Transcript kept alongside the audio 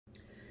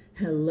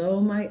Hello,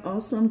 my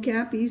awesome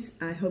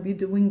Cappies. I hope you're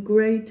doing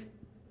great.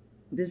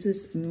 This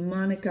is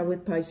Monica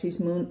with Pisces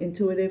Moon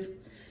Intuitive.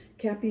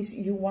 Cappies,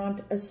 you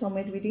want a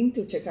soulmate reading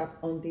to check up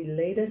on the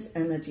latest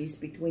energies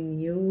between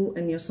you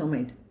and your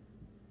soulmate.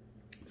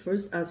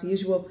 First, as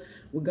usual,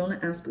 we're going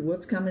to ask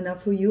what's coming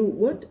up for you,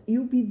 what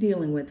you'll be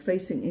dealing with,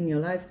 facing in your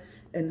life,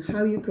 and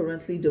how you're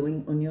currently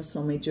doing on your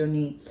soulmate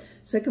journey.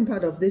 Second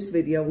part of this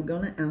video, we're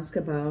going to ask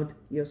about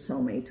your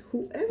soulmate,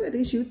 whoever it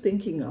is you're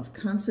thinking of,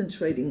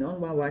 concentrating on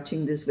while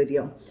watching this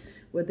video.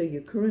 Whether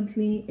you're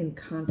currently in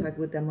contact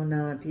with them or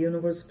not,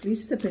 universe,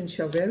 please step in,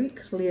 share very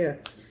clear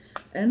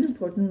and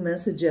important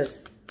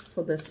messages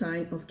for the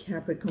sign of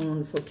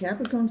Capricorn. For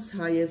Capricorn's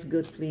highest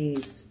good,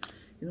 please.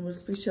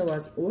 Universe, please show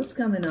us what's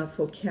coming up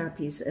for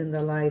Cappies in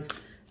their life,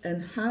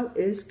 and how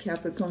is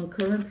Capricorn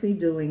currently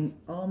doing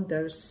on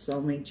their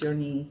soulmate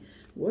journey?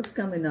 What's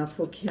coming up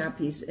for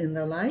Cappies in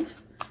their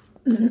life?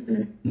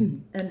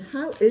 And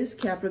how is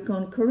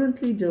Capricorn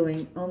currently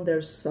doing on their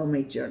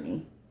soulmate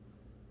journey?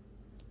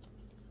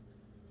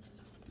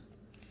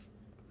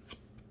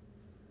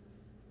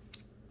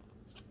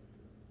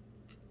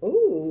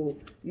 Oh,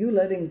 you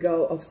letting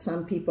go of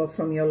some people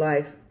from your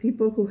life.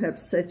 People who have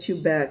set you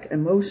back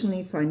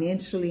emotionally,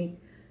 financially.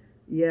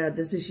 Yeah,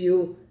 this is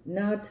you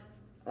not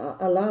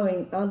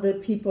allowing other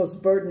people's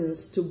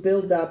burdens to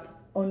build up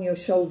on your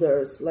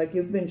shoulders. Like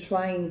you've been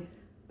trying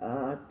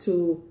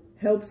to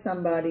help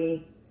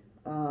somebody,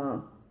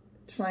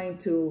 trying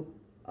to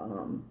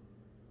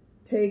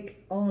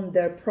take on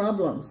their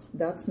problems.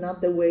 That's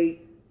not the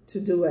way to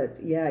do it.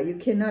 Yeah, you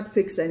cannot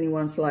fix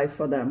anyone's life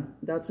for them.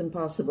 That's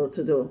impossible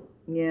to do.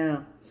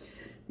 Yeah,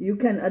 you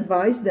can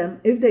advise them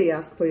if they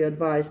ask for your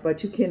advice,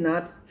 but you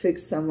cannot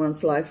fix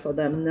someone's life for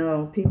them.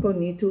 No, people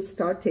need to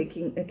start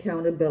taking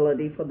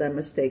accountability for their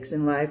mistakes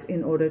in life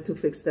in order to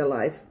fix their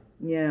life.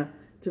 Yeah,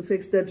 to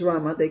fix the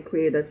drama they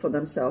created for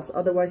themselves.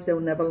 Otherwise,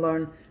 they'll never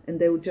learn, and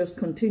they will just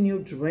continue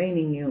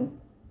draining you.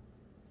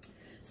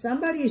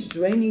 Somebody is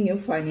draining you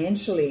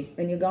financially,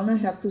 and you're gonna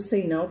have to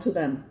say no to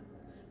them.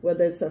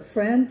 Whether it's a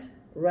friend,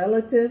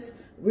 relative,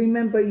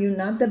 remember, you're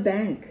not the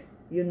bank.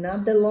 You're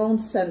not the loan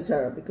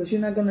center, because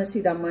you're not going to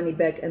see that money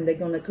back, and they're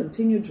going to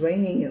continue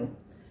draining you.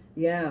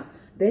 Yeah,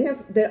 they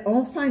have their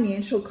own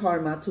financial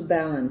karma to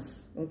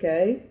balance,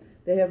 okay?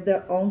 They have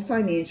their own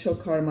financial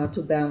karma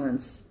to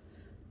balance.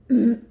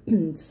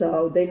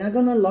 So they're not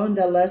going to learn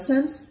their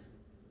lessons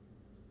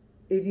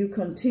if you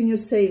continue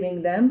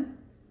saving them,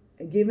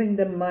 giving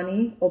them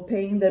money, or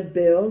paying their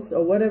bills,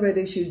 or whatever it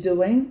is you're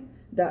doing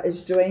that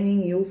is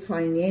draining you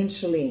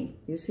financially.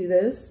 You see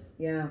this?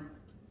 Yeah.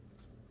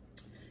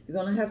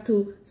 You're going to have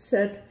to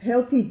set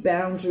healthy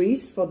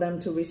boundaries for them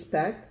to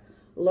respect.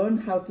 Learn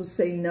how to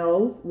say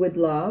no with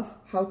love.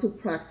 How to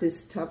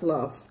practice tough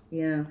love.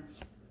 Yeah.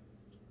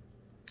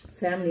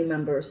 Family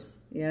members.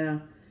 Yeah.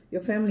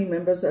 Your family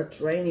members are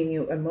draining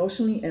you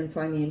emotionally and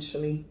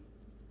financially.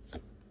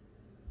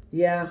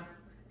 Yeah.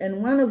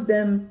 And one of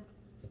them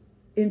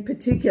in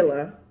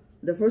particular,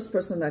 the first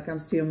person that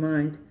comes to your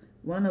mind,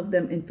 one of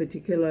them in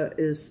particular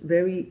is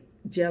very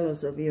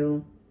jealous of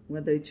you.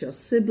 Whether it's your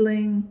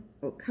sibling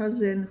or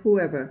cousin,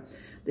 whoever,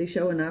 they're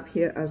showing up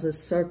here as a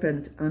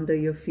serpent under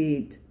your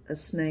feet, a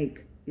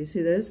snake. You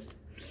see this?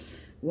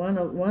 One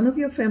of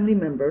your family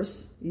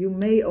members, you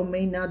may or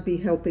may not be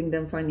helping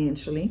them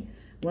financially.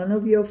 One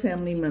of your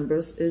family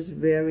members is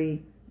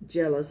very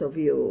jealous of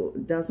you.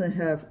 Doesn't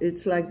have,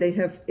 it's like they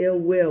have ill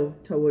will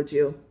towards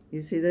you.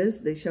 You see this?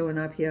 They're showing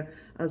up here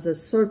as a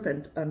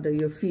serpent under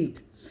your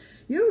feet.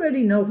 You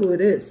already know who it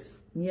is.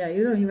 Yeah,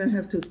 you don't even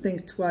have to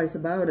think twice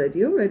about it.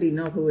 You already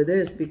know who it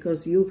is,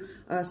 because you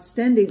are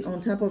standing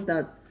on top of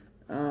that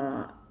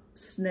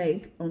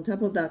snake, on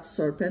top of that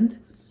serpent.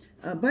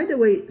 By the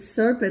way,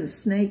 serpent,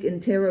 snake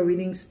in tarot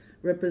readings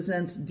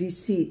represents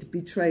deceit,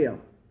 betrayal.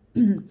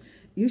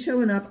 You're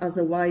showing up as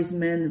a wise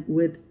man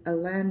with a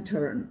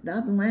lantern.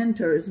 That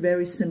lantern is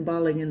very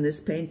symbolic in this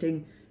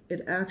painting.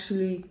 It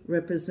actually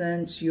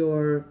represents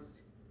your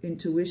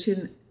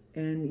intuition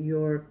and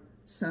your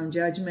sound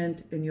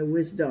judgment and your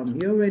wisdom.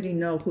 You already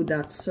know who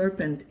that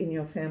serpent in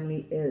your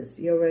family is.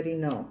 You already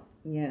know.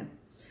 Yeah.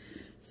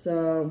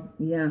 So,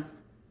 yeah.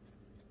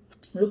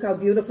 Look how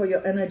beautiful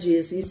your energy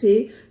is. You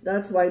see,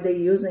 that's why they're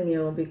using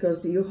you,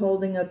 because you're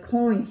holding a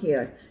coin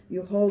here.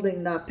 You're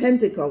holding that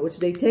pentacle, which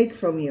they take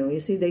from you.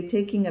 You see, they're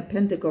taking a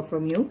pentacle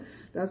from you.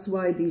 That's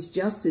why these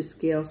justice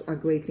scales are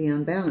greatly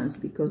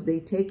unbalanced, because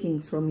they're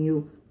taking from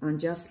you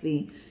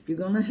unjustly. You're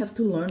going to have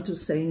to learn to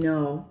say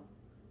no.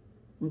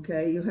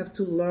 Okay, you have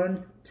to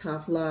learn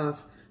tough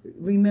love.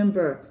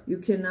 Remember, you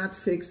cannot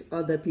fix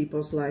other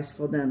people's lives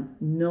for them.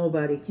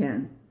 Nobody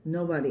can.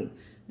 Nobody.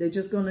 They're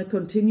just going to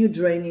continue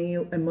draining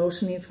you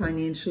emotionally,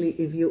 financially,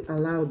 if you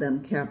allow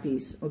them,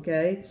 Cappies.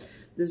 Okay,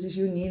 this is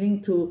you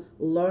needing to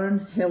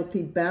learn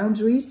healthy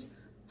boundaries,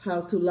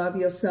 how to love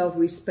yourself,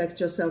 respect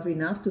yourself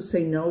enough to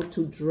say no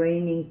to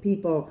draining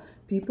people,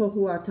 people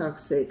who are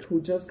toxic,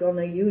 who just going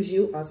to use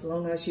you as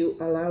long as you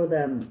allow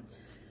them.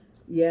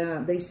 Yeah,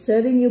 they're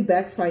setting you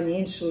back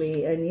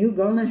financially, and you're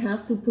gonna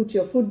have to put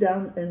your foot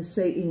down and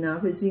say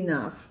enough is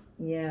enough.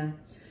 Yeah,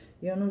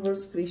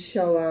 Universe, please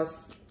show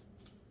us.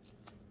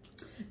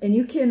 And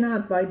you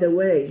cannot, by the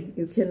way,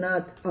 you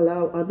cannot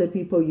allow other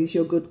people use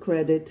your good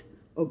credit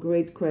or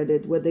great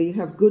credit. Whether you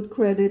have good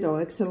credit or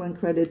excellent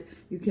credit,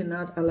 you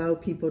cannot allow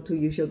people to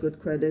use your good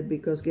credit,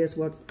 because guess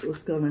what's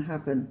going to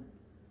happen?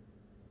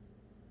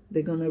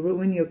 They're going to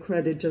ruin your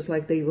credit just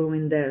like they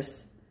ruined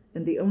theirs.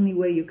 And the only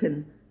way you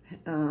can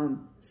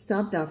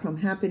stop that from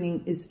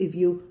happening is if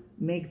you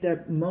make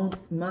their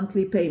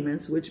monthly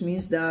payments, which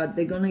means that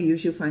they're going to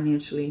use you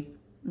financially,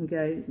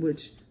 okay?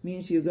 Which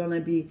means you're going to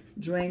be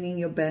draining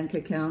your bank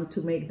account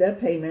to make their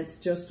payments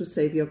just to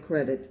save your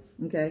credit,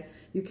 okay?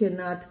 You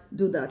cannot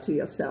do that to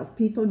yourself.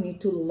 People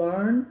need to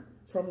learn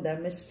from their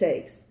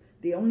mistakes.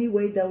 The only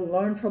way they'll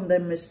learn from their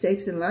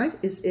mistakes in life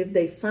is if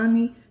they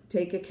finally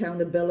take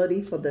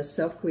accountability for their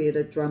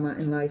self-created drama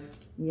in life.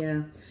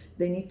 Yeah,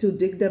 they need to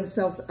dig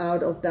themselves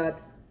out of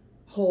that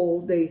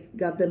hole they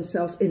got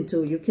themselves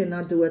into. You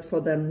cannot do it for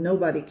them.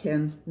 Nobody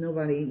can.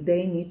 Nobody.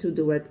 They need to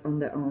do it on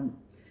their own.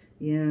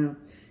 Yeah.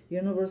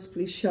 Universe,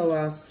 please show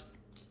us.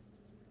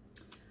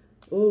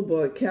 Oh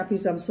boy,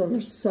 Cappies, I'm so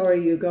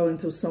sorry you're going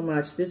through so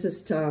much. This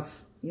is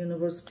tough.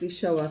 Universe, please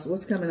show us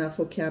what's coming up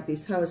for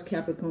Cappies. How is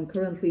Capricorn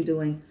currently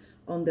doing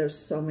on their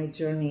soulmate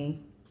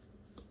journey?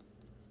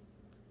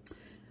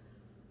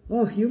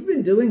 Oh, you've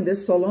been doing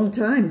this for a long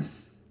time.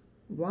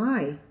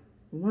 Why?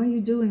 Why are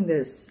you doing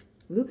this?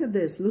 Look at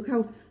this. Look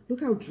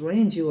how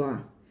drained you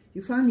are.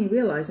 You're finally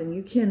realizing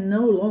you can no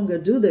longer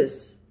do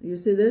this. You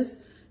see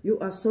this? You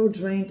are so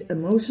drained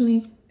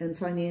emotionally and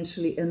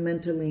financially and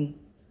mentally.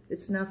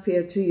 It's not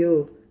fair to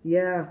you.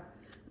 Yeah.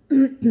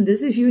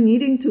 This is you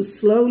needing to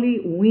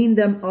slowly wean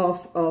them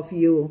off of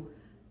you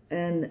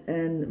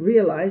and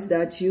realize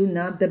that you're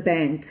not the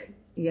bank.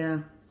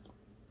 Yeah.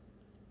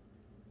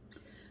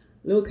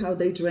 Look how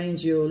they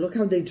drained you. Look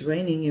how they're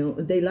draining you.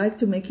 They like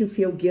to make you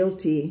feel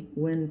guilty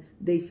when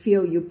they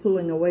feel you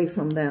pulling away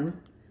from them.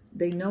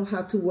 They know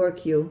how to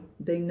work you.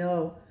 They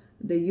know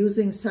they're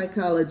using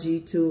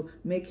psychology to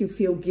make you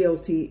feel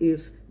guilty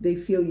if they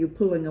feel you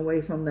pulling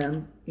away from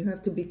them. You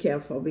have to be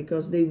careful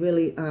because they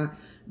really are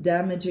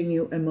damaging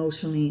you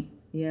emotionally.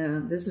 Yeah,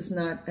 this is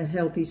not a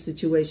healthy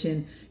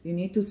situation. You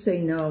need to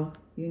say no.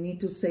 You need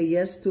to say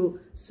yes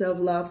to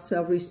self-love,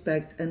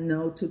 self-respect, and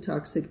no to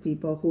toxic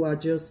people who are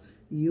just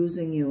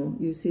using you.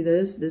 You see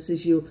this? This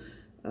is you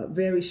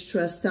very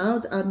stressed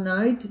out at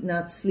night,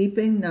 not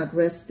sleeping, not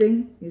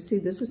resting. You see,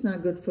 this is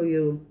not good for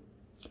you.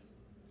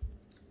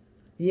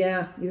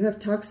 Yeah, you have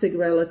toxic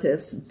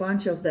relatives,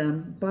 bunch of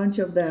them,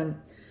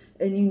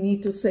 and you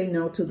need to say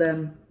no to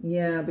them.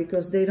 Yeah,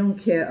 because they don't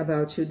care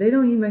about you. They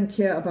don't even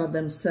care about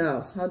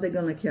themselves. How are they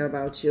going to care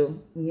about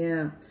you?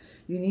 Yeah.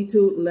 You need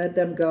to let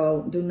them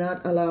go. Do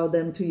not allow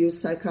them to use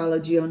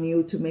psychology on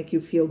you to make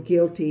you feel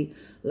guilty,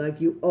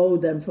 like you owe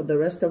them for the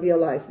rest of your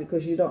life,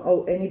 because you don't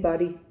owe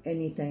anybody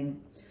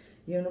anything.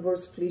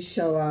 Universe, please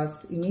show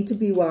us. You need to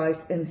be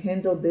wise and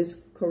handle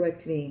this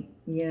correctly.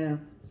 Yeah.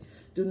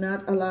 Do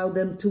not allow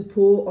them to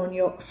pull on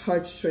your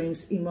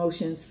heartstrings,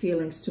 emotions,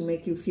 feelings to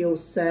make you feel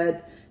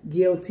sad,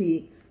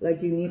 guilty,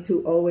 like you need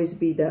to always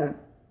be there.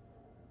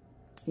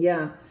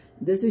 Yeah.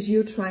 This is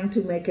you trying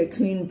to make a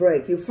clean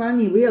break. You're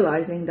finally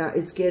realizing that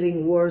it's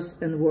getting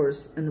worse and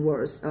worse and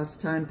worse as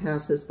time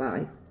passes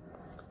by.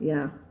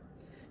 Yeah.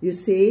 You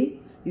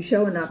see? You're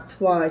showing up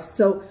twice.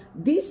 So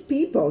these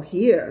people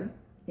here,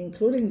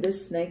 including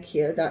this snake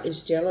here that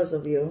is jealous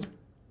of you,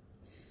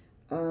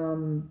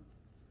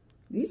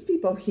 these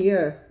people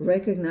here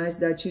recognize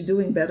that you're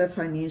doing better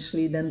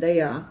financially than they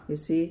are. You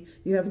see?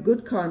 You have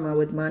good karma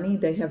with money.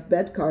 They have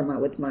bad karma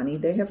with money.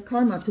 They have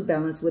karma to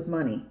balance with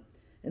money.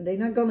 And they're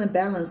not going to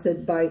balance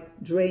it by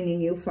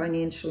draining you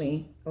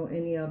financially or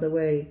any other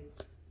way.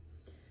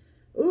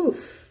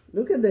 Oof,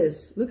 look at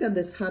this. Look at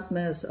this hot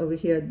mess over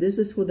here. This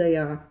is who they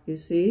are, you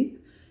see?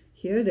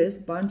 Here it is,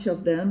 bunch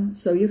of them.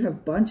 So you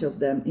have bunch of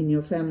them in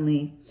your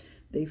family.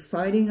 They're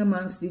fighting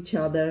amongst each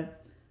other.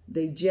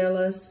 They're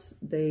jealous.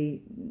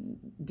 They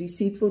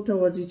deceitful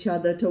towards each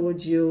other,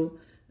 towards you.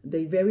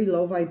 They're very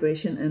low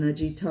vibration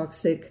energy,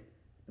 toxic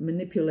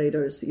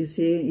manipulators. You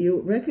see,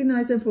 you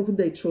recognize them for who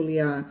they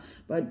truly are,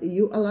 but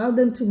you allow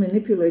them to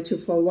manipulate you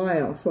for a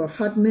while, for a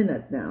hot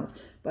minute now,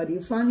 but you're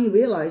finally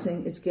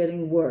realizing it's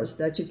getting worse,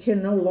 that you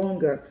can no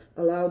longer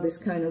allow this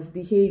kind of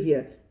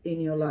behavior in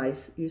your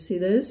life. You see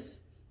this?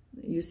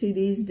 You see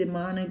these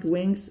demonic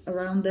wings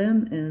around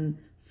them and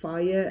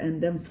fire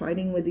and them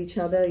fighting with each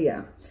other?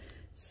 Yeah.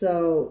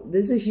 So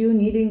this is you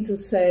needing to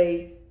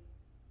say,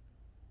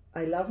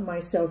 I love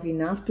myself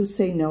enough to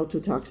say no to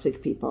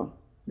toxic people.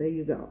 There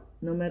you go.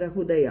 No matter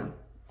who they are.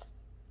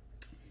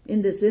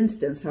 In this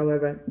instance,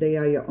 however, they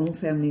are your own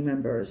family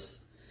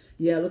members.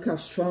 Yeah, look how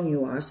strong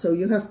you are. So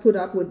you have put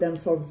up with them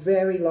for a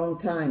very long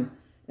time,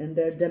 and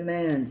their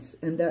demands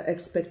and their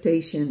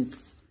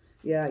expectations.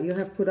 Yeah, you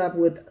have put up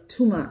with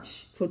too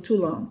much for too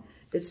long.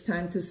 It's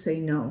time to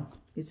say no.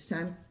 It's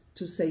time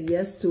to say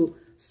yes to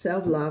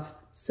self-love,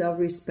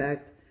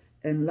 self-respect,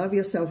 and love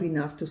yourself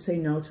enough to say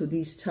no to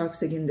these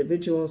toxic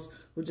individuals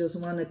who just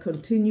want to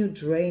continue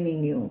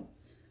draining you.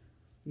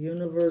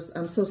 Universe,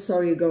 I'm so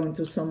sorry you're going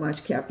through so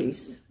much,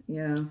 Cappies.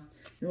 Yeah.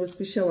 Universe,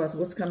 please show us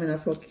what's coming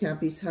up for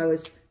Cappies. How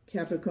is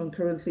Capricorn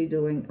currently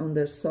doing on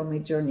their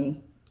soulmate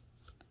journey?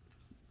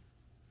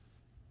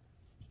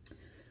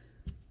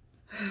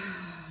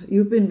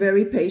 You've been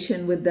very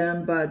patient with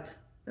them, but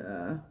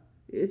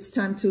it's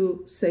time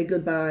to say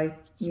goodbye.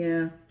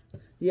 Yeah.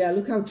 Yeah,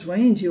 look how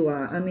drained you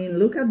are. I mean,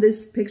 look at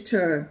this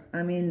picture.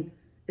 I mean,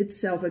 it's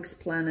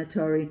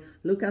self-explanatory.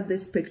 Look at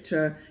this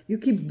picture. You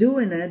keep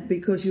doing it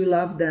because you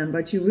love them,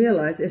 but you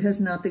realize it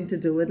has nothing to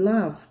do with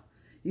love.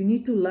 You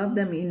need to love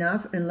them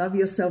enough and love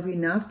yourself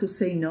enough to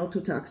say no to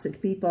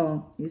toxic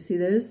people. You see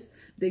this?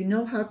 They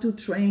know how to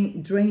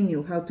drain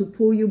you, how to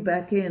pull you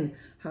back in,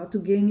 how to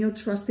gain your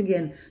trust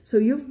again. So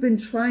you've been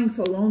trying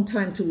for a long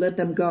time to let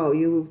them go.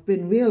 You've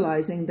been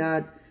realizing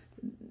that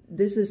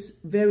this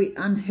is a very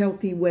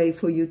unhealthy way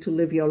for you to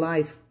live your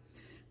life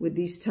with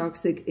these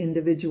toxic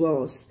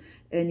individuals.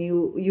 And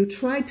you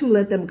try to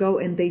let them go,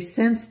 and they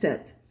sensed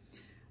it.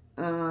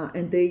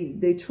 And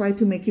they try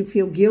to make you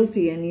feel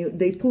guilty, and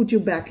they put you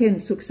back in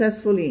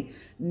successfully.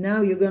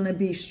 Now you're going to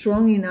be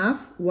strong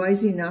enough,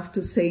 wise enough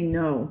to say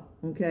no,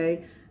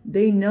 okay?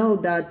 They know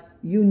that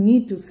you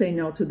need to say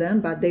no to them,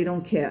 but they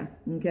don't care,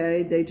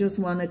 okay? They just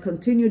want to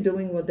continue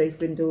doing what they've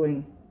been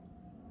doing.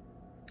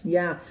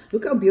 Yeah,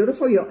 look how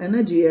beautiful your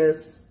energy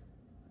is.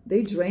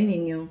 They're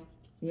draining you.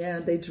 Yeah,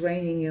 they're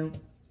draining you.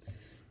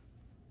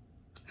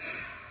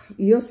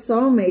 Your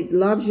soulmate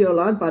loves you a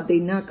lot, but they're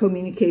not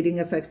communicating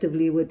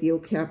effectively with you,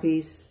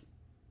 Cappies.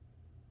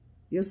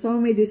 Your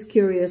soulmate is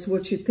curious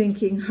what you're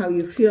thinking, how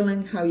you're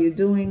feeling, how you're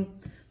doing.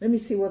 Let me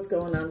see what's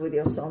going on with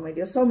your soulmate.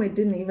 Your soulmate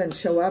didn't even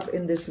show up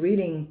in this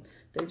reading.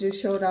 They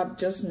just showed up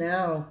just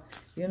now.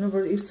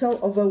 Universe is so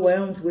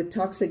overwhelmed with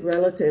toxic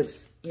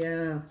relatives.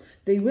 Yeah.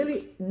 They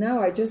really, now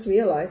I just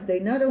realized, they're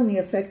not only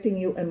affecting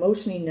you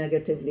emotionally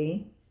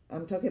negatively.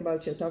 I'm talking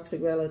about your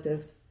toxic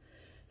relatives.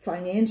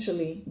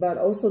 Financially, but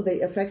also they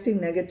affecting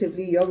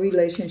negatively your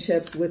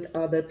relationships with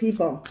other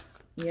people.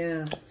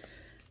 Yeah.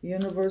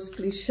 Universe,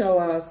 please show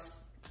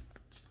us.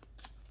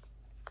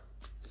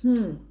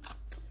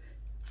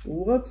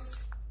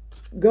 What's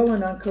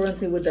going on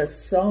currently with the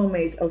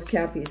soulmate of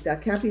Cappies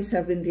that Cappies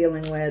have been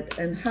dealing with,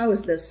 and how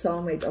is the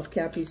soulmate of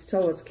Cappies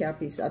towards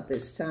Cappies at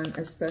this time,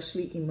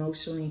 especially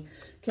emotionally?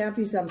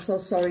 Cappies, I'm so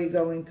sorry you're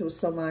going through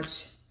so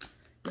much.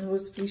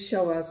 Universe, please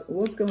show us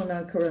what's going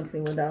on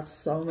currently with that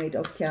soulmate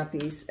of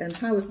Cappies, and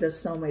how is the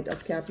soulmate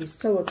of Cappies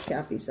towards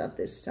Cappies at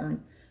this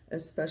time,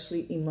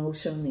 especially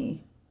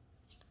emotionally.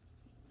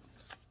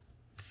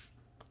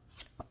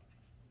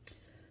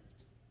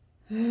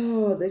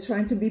 Oh, they're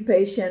trying to be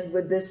patient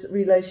with this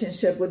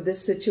relationship, with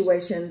this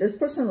situation. This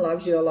person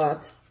loves you a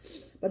lot,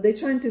 but they're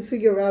trying to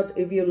figure out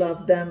if you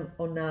love them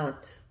or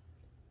not,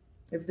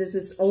 if this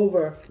is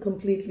over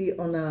completely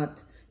or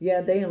not. Yeah,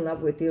 they're in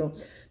love with you.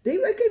 They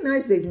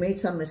recognize they've made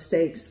some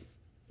mistakes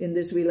in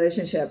this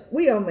relationship.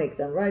 We all make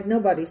them, right?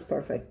 Nobody's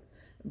perfect.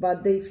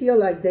 But they feel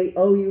like they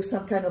owe you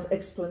some kind of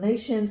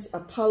explanations,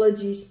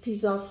 apologies,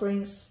 peace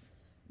offerings.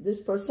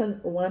 This person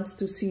wants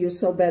to see you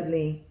so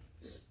badly.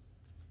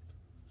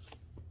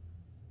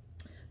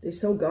 They're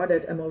so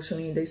guarded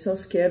emotionally. They're so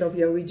scared of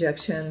your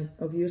rejection,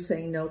 of you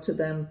saying no to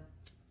them.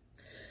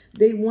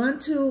 They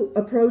want to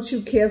approach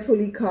you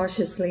carefully,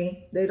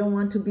 cautiously. They don't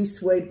want to be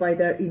swayed by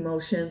their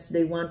emotions.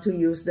 They want to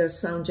use their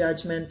sound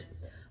judgment,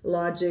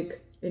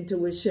 logic,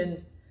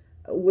 intuition,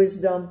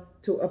 wisdom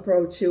to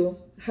approach you.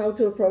 How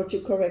to approach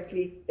you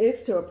correctly,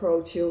 if to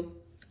approach you.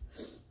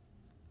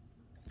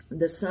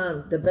 The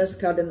Sun, the best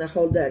card in the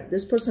whole deck.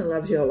 This person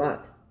loves you a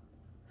lot.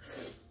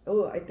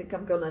 Oh, I think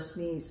I'm gonna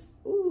sneeze.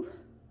 Ooh.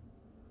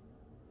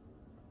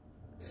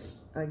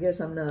 I guess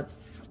I'm not.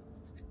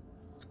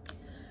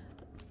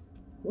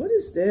 What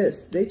is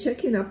this? They're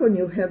checking up on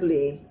you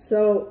heavily.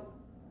 So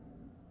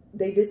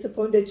they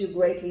disappointed you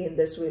greatly in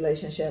this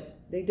relationship.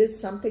 They did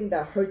something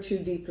that hurt you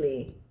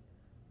deeply.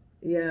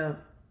 Yeah.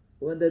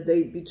 Whether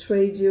they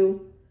betrayed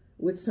you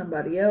with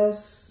somebody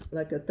else,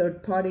 like a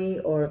third party,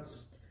 or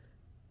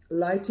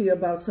lied to you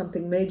about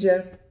something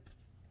major.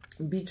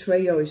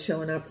 Betrayal is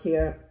showing up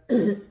here.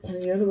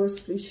 Universe,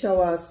 please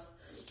show us.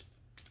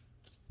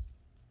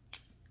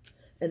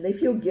 And they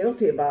feel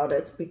guilty about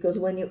it, because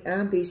when you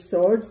add these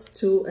swords,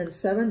 2 and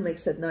 7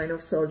 makes it 9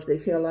 of swords. They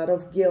feel a lot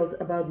of guilt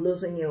about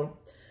losing you.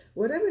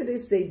 Whatever it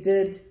is they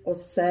did or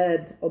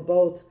said or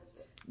both,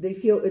 they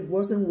feel it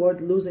wasn't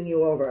worth losing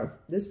you over.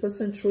 This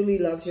person truly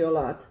loves you a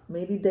lot.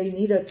 Maybe they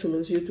needed to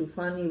lose you to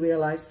finally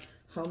realize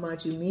how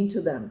much you mean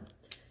to them.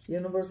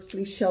 Universe,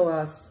 please show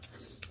us.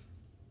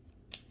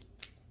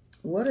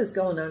 What is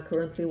going on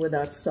currently with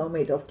that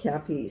soulmate of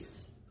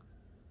Cappies?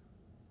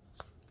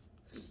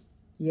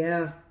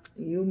 Yeah.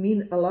 You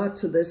mean a lot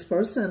to this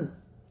person.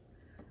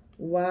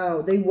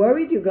 Wow, they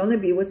worried you're going to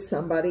be with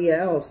somebody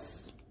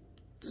else.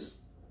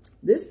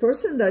 This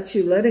person that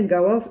you're letting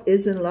go of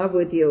is in love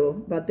with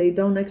you, but they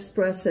don't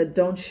express it,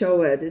 don't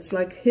show it. It's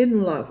like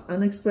hidden love,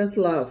 unexpressed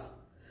love.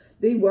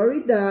 They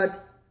worried that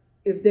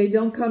if they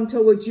don't come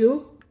towards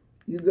you,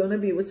 you're going to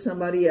be with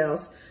somebody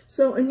else.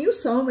 So a new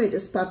soulmate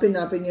is popping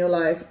up in your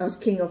life as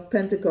King of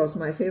Pentacles,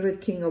 my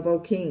favorite king of all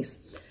kings.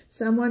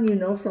 Someone you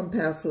know from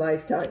past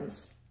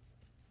lifetimes.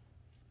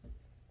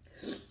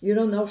 You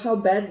don't know how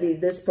badly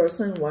this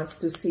person wants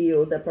to see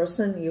you, the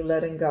person you're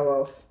letting go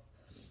of.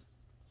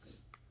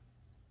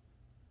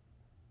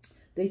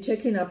 They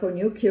checking up on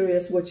you,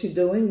 curious what you're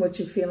doing, what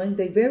you're feeling.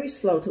 They're very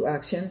slow to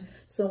action.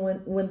 So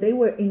when they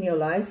were in your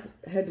life,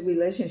 had a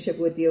relationship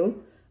with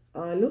you,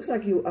 it looks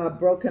like you are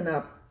broken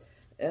up.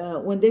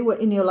 When they were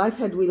in your life,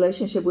 had a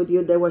relationship with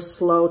you, they were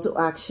slow to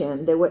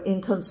action. They were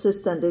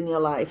inconsistent in your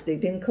life. They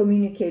didn't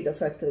communicate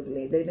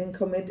effectively. They didn't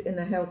commit in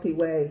a healthy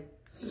way.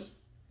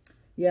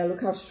 Yeah,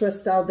 look how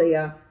stressed out they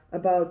are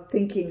about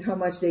thinking how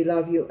much they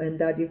love you and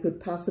that you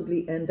could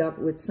possibly end up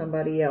with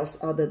somebody else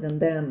other than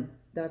them.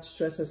 That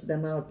stresses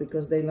them out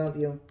because they love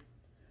you.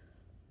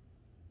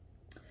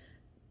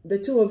 The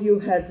two of you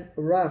had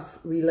a rough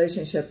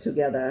relationship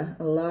together.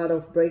 A lot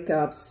of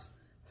breakups,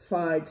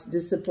 fights,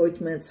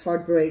 disappointments,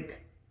 heartbreak.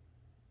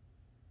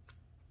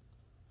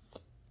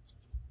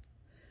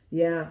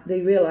 Yeah,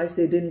 they realized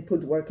they didn't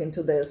put work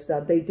into this,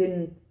 that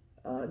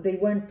they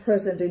weren't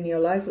present in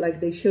your life like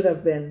they should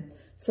have been.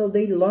 So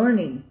they're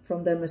learning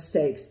from their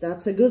mistakes.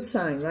 That's a good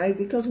sign, right?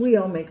 Because we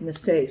all make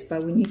mistakes,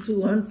 but we need to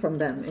learn from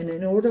them. And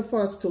in order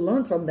for us to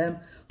learn from them,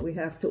 we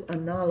have to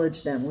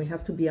acknowledge them. We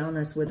have to be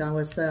honest with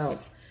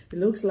ourselves. It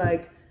looks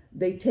like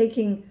they're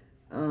taking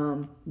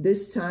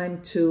this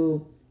time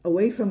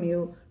away from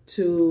you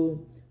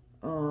to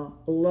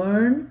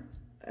learn,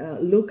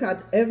 look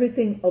at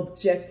everything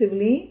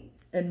objectively,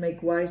 and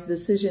make wise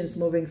decisions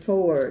moving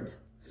forward.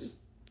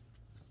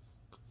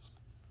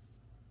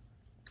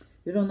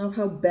 You don't know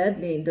how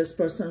badly this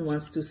person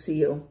wants to see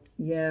you.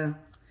 Yeah.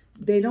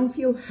 They don't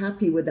feel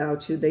happy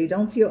without you. They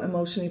don't feel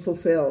emotionally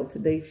fulfilled.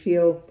 They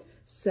feel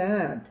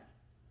sad.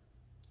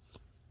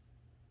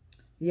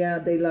 Yeah,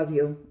 they love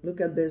you. Look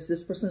at this.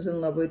 This person's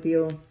in love with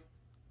you.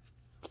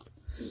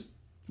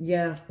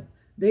 Yeah.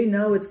 They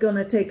know it's going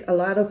to take a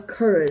lot of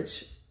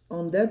courage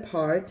on their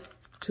part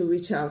to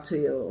reach out to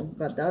you,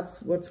 but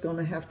that's what's going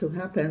to have to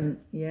happen.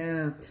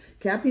 Yeah.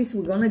 Cappies,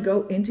 we're going to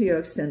go into your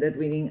extended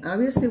reading.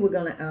 Obviously, we're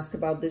going to ask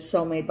about this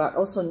soulmate, but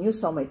also new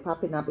soulmate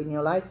popping up in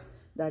your life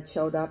that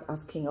showed up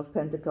as King of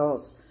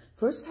Pentacles.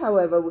 First,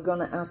 however, we're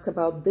going to ask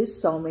about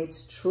this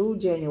soulmate's true,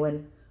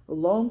 genuine,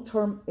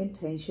 long-term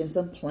intentions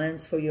and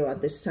plans for you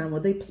at this time.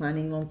 What they're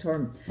planning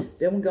long-term.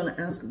 Then we're going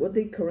to ask what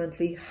they're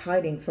currently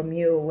hiding from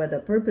you, whether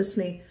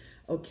purposely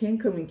or can't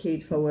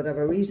communicate for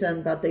whatever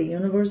reason, but the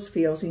universe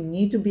feels you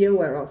need to be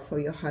aware of for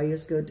your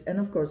highest good. And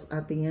of course,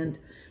 at the end,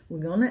 we're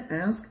going to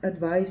ask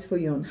advice for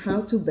you on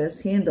how to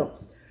best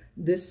handle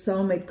this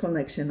soulmate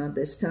connection at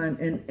this time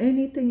and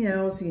anything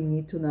else you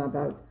need to know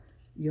about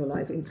your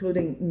life,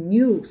 including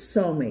new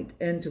soulmate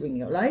entering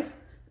your life,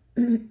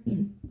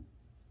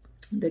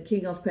 the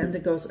King of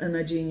Pentacles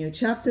energy, new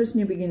chapters,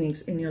 new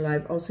beginnings in your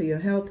life, also your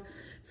health,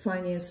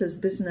 finances,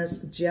 business,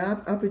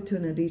 job,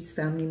 opportunities,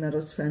 family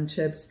matters,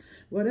 friendships,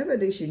 whatever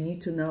it is you need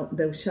to know,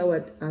 they'll show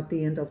it at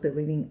the end of the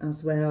reading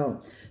as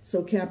well.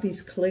 So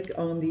Cappies, click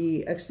on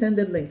the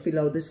extended link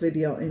below this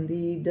video in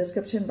the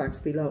description box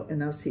below,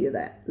 and I'll see you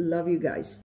there. Love you guys.